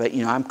 But,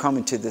 I'm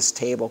coming to this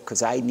table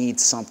because I need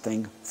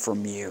something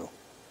from you.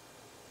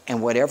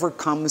 And whatever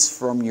comes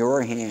from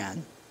your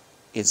hand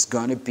is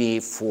going to be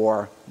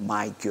for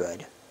my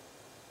good.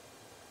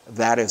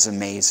 That is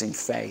amazing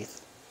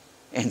faith.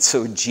 And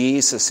so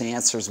Jesus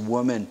answers,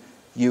 woman,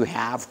 you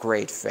have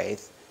great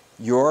faith.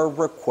 Your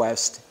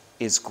request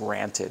is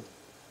granted.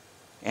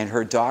 And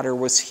her daughter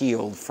was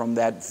healed from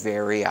that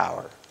very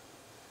hour.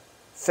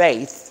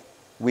 Faith,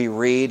 we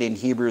read in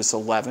Hebrews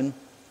 11,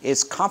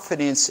 is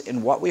confidence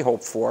in what we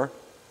hope for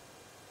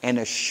and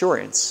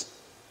assurance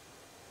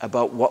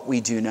about what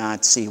we do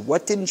not see.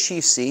 What didn't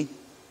she see?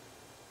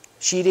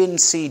 She didn't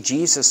see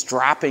Jesus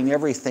dropping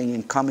everything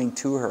and coming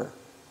to her.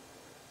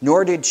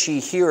 Nor did she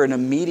hear an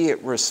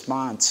immediate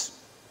response.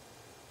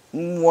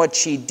 What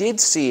she did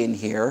see and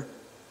hear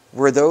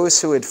were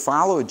those who had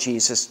followed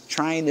Jesus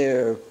trying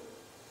to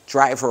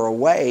drive her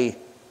away,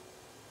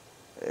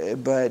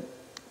 but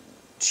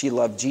she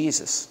loved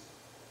Jesus.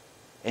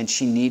 And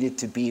she needed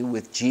to be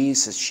with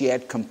Jesus. She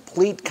had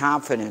complete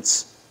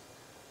confidence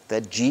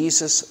that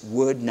Jesus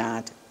would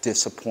not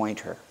disappoint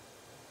her.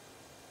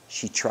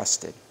 She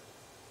trusted.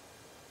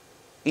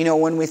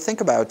 When we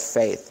think about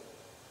faith,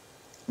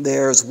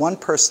 there's one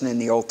person in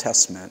the Old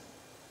Testament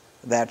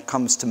that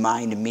comes to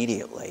mind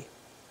immediately.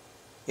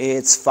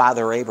 It's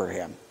Father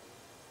Abraham.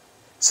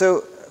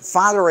 So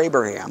Father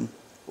Abraham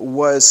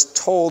was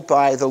told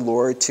by the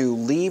Lord to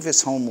leave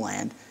his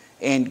homeland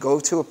and go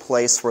to a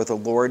place where the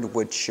Lord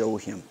would show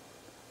him.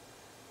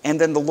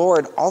 And then the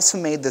Lord also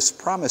made this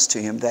promise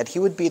to him that he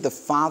would be the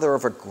father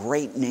of a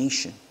great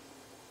nation.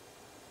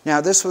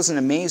 Now, this was an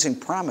amazing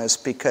promise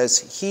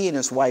because he and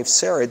his wife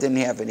Sarah didn't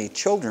have any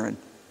children,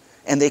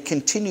 and they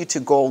continued to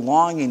go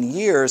along in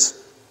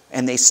years,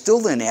 and they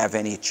still didn't have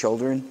any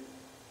children.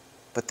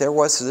 But there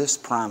was this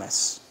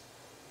promise.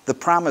 The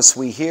promise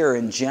we hear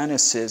in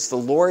Genesis, the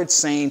Lord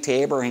saying to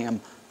Abraham,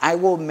 I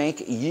will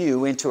make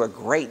you into a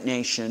great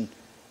nation,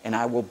 and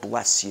I will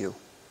bless you.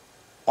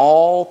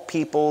 All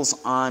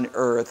peoples on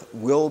earth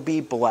will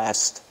be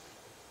blessed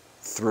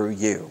through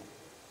you.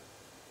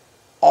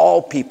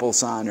 All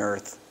peoples on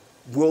earth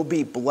will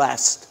be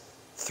blessed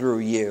through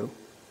you.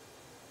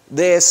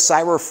 This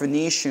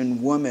Syrophoenician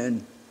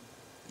woman,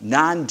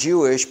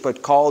 non-Jewish,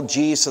 but called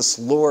Jesus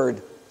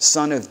Lord,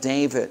 Son of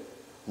David,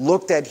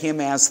 looked at him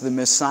as the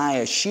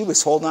Messiah. She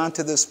was holding on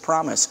to this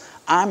promise.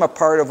 I'm a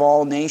part of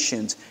all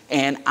nations,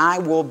 and I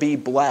will be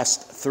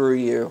blessed through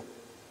you.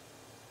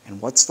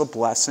 And what's the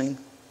blessing?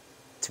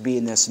 To be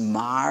in this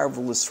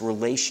marvelous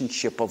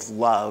relationship of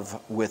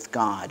love with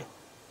God,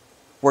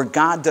 where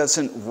God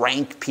doesn't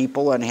rank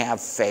people and have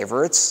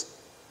favorites,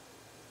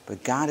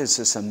 but God is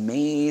this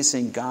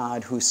amazing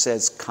God who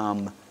says,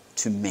 come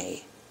to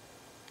me.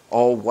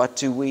 Oh, what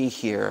do we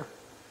hear?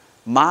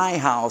 My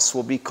house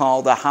will be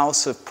called a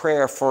house of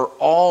prayer for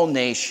all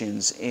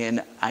nations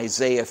in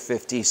Isaiah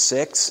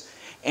 56.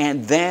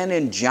 And then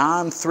in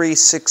John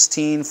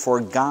 3:16,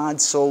 for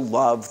God so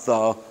loved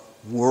the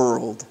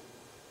world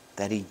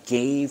that he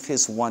gave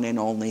his one and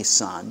only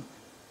Son,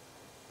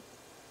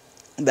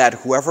 that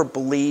whoever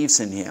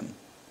believes in him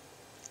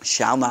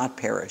shall not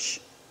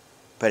perish,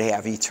 but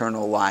have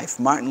eternal life.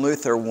 Martin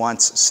Luther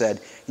once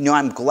said,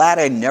 I'm glad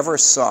I never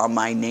saw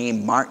my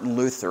name Martin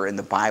Luther in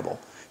the Bible,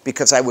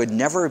 because I would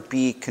never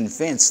be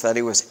convinced that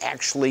it was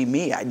actually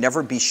me. I'd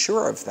never be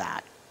sure of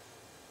that.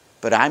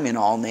 But I'm in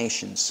all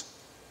nations,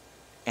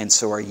 and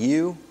so are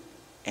you,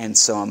 and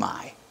so am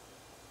I.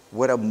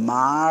 What a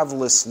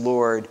marvelous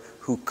Lord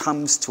who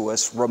comes to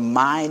us,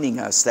 reminding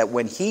us that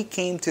when he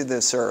came to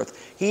this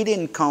earth, he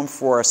didn't come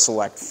for a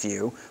select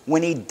few.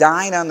 When he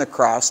died on the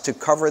cross to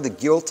cover the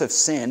guilt of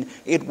sin,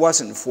 it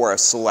wasn't for a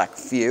select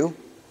few.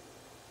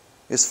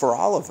 It's for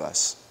all of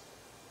us.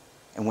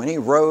 And when he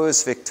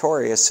rose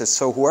victorious, says,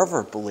 so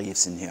whoever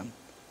believes in him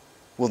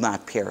will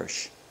not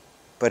perish,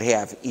 but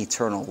have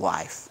eternal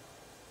life.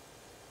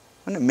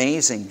 What an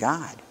amazing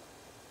God.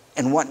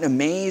 And what an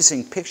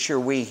amazing picture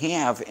we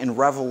have in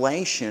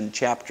Revelation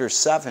chapter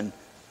 7.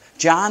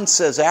 John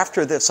says,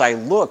 after this I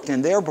looked,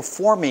 and there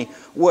before me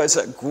was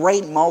a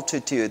great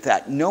multitude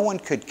that no one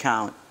could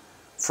count,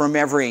 from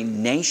every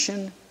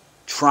nation,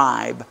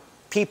 tribe,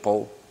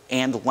 people,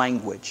 and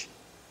language,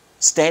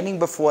 standing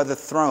before the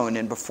throne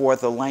and before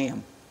the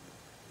Lamb.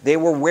 They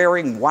were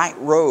wearing white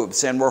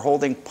robes and were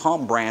holding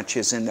palm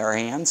branches in their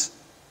hands.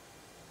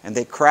 And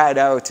they cried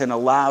out in a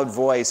loud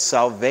voice,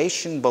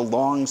 salvation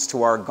belongs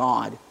to our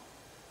God,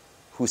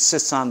 who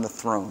sits on the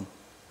throne,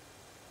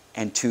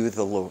 and to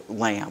the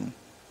Lamb.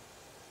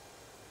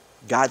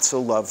 God so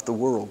loved the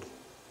world.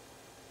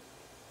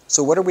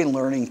 So what are we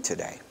learning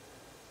today?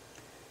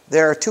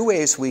 There are two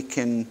ways we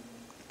can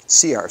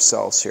see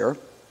ourselves here.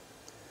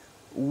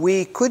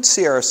 We could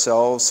see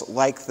ourselves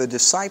like the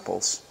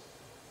disciples.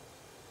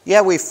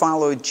 Yeah, we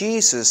followed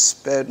Jesus,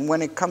 but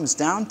when it comes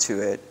down to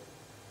it,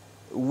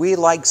 we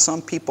like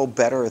some people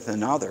better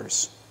than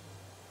others.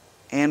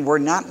 And we're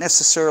not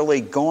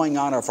necessarily going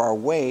out of our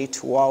way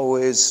to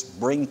always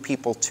bring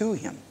people to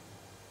him.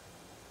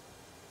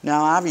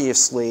 Now,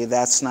 obviously,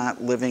 that's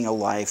not living a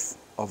life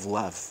of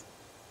love.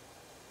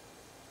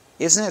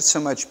 Isn't it so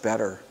much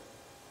better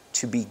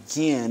to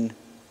begin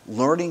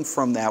learning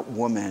from that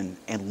woman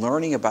and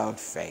learning about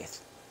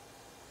faith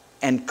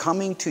and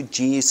coming to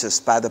Jesus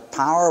by the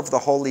power of the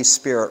Holy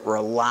Spirit,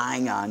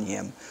 relying on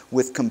him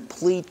with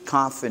complete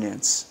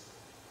confidence,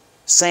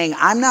 saying,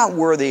 I'm not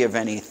worthy of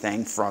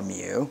anything from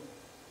you,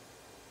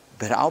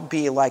 but I'll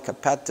be like a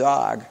pet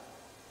dog,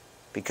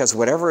 because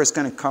whatever is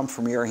going to come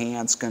from your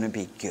hand is going to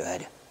be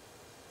good.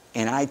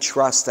 And I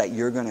trust that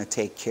you're going to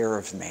take care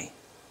of me.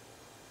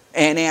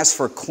 And as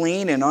for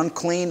clean and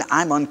unclean,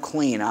 I'm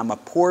unclean. I'm a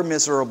poor,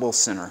 miserable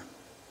sinner.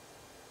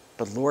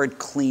 But Lord,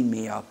 clean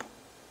me up.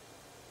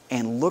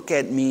 And look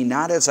at me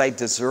not as I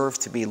deserve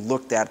to be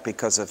looked at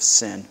because of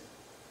sin,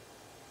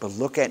 but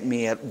look at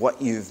me at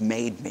what you've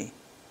made me,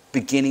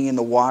 beginning in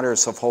the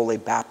waters of holy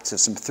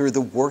baptism through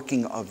the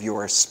working of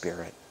your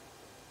Spirit.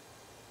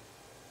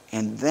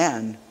 And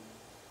then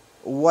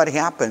what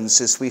happens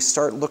is we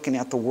start looking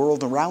at the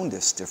world around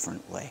us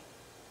differently.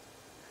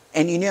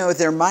 And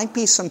there might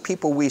be some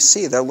people we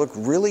see that look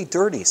really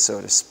dirty, so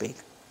to speak,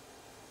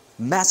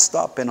 messed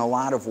up in a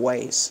lot of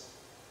ways.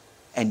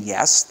 And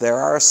yes, there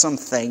are some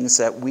things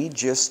that we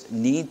just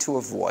need to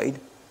avoid,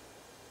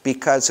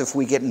 because if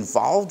we get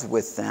involved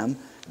with them,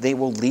 they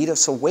will lead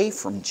us away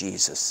from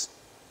Jesus.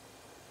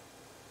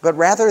 But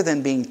rather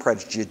than being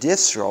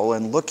prejudicial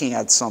and looking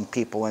at some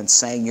people and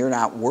saying you're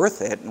not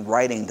worth it and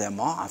writing them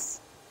off,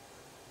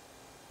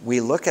 we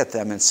look at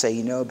them and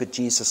say, but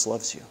Jesus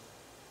loves you.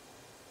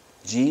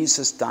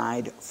 Jesus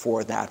died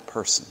for that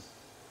person.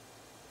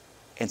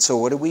 And so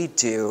what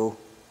do?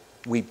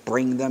 We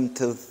bring them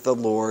to the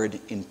Lord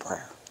in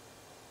prayer.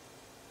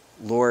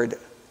 Lord,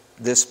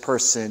 this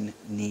person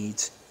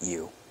needs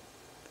you.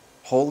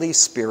 Holy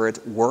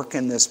Spirit, work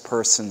in this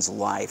person's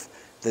life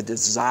the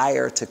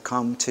desire to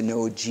come to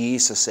know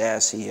Jesus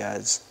as he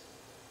is,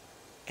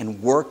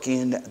 and work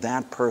in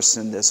that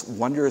person this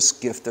wondrous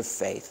gift of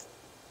faith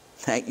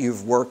that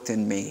you've worked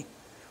in me,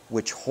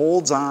 which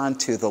holds on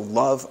to the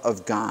love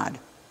of God,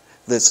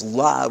 this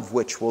love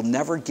which will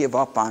never give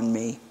up on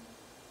me,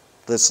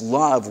 this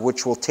love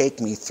which will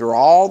take me through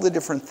all the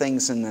different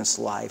things in this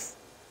life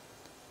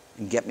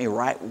and get me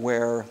right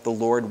where the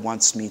Lord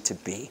wants me to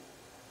be,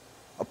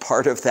 a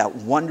part of that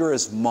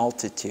wondrous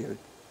multitude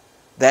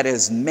that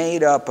is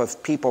made up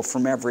of people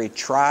from every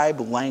tribe,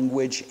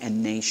 language,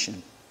 and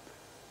nation,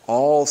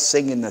 all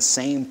singing the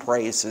same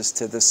praises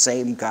to the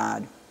same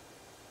God,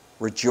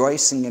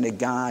 rejoicing in a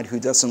God who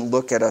doesn't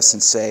look at us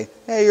and say,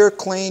 hey, you're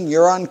clean,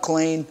 you're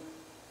unclean,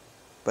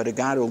 but a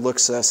God who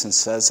looks at us and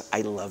says,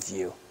 I love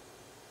you.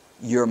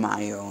 You're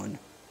my own.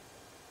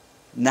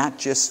 Not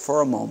just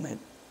for a moment,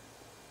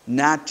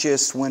 not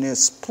just when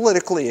it's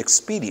politically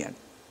expedient.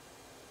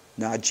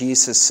 Now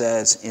Jesus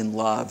says, in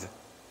love,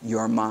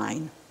 you're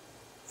mine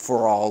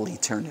for all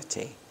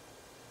eternity.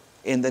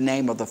 In the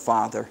name of the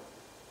Father,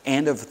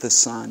 and of the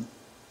Son,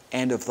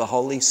 and of the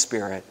Holy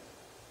Spirit,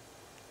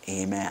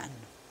 amen.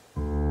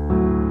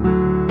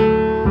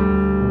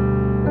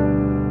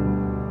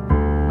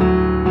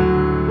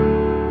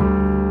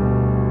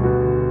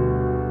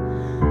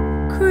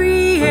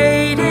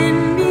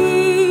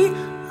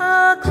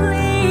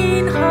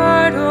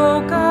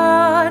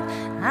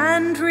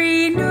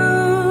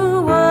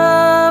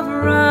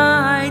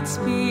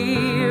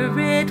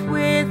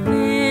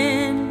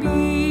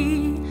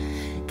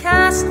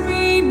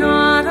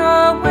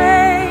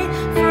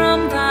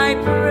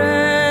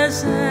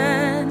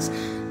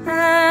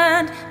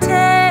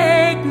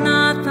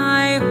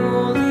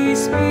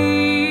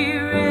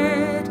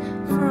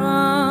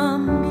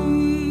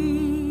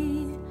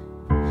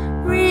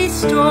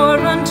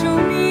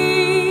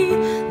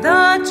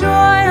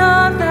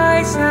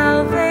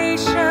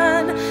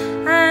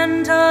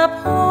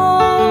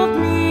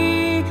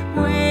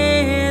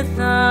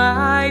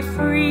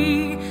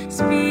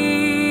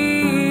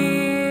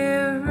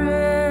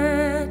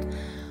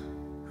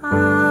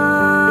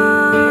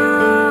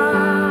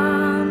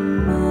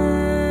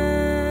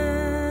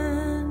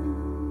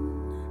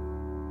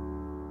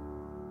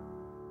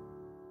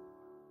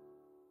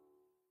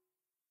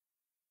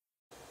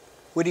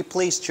 Would you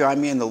please join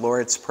me in the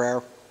Lord's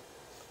Prayer?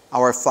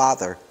 Our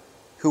Father,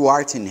 who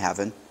art in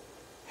heaven,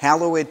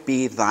 hallowed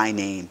be thy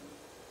name.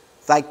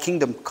 Thy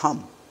kingdom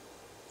come,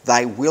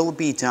 thy will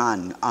be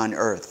done on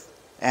earth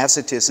as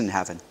it is in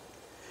heaven.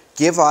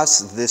 Give us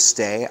this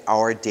day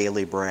our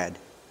daily bread,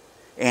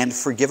 and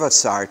forgive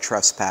us our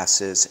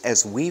trespasses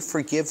as we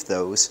forgive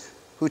those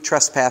who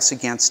trespass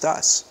against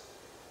us.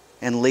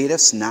 And lead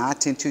us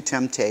not into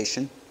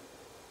temptation,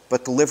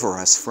 but deliver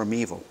us from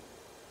evil.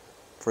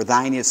 For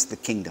thine is the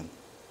kingdom,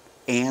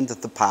 and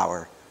the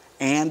power,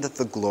 and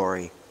the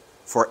glory,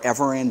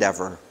 forever and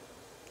ever.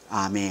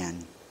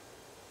 Amen.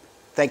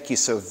 Thank you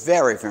so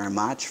very, very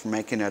much for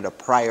making it a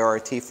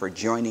priority for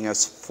joining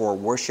us for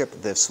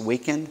worship this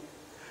weekend.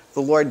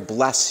 The Lord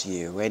bless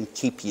you and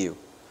keep you.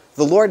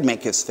 The Lord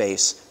make his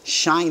face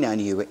shine on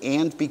you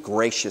and be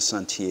gracious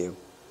unto you.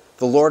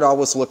 The Lord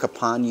always look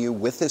upon you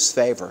with his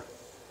favor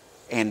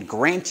and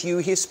grant you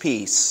his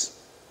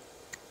peace.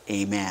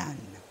 Amen.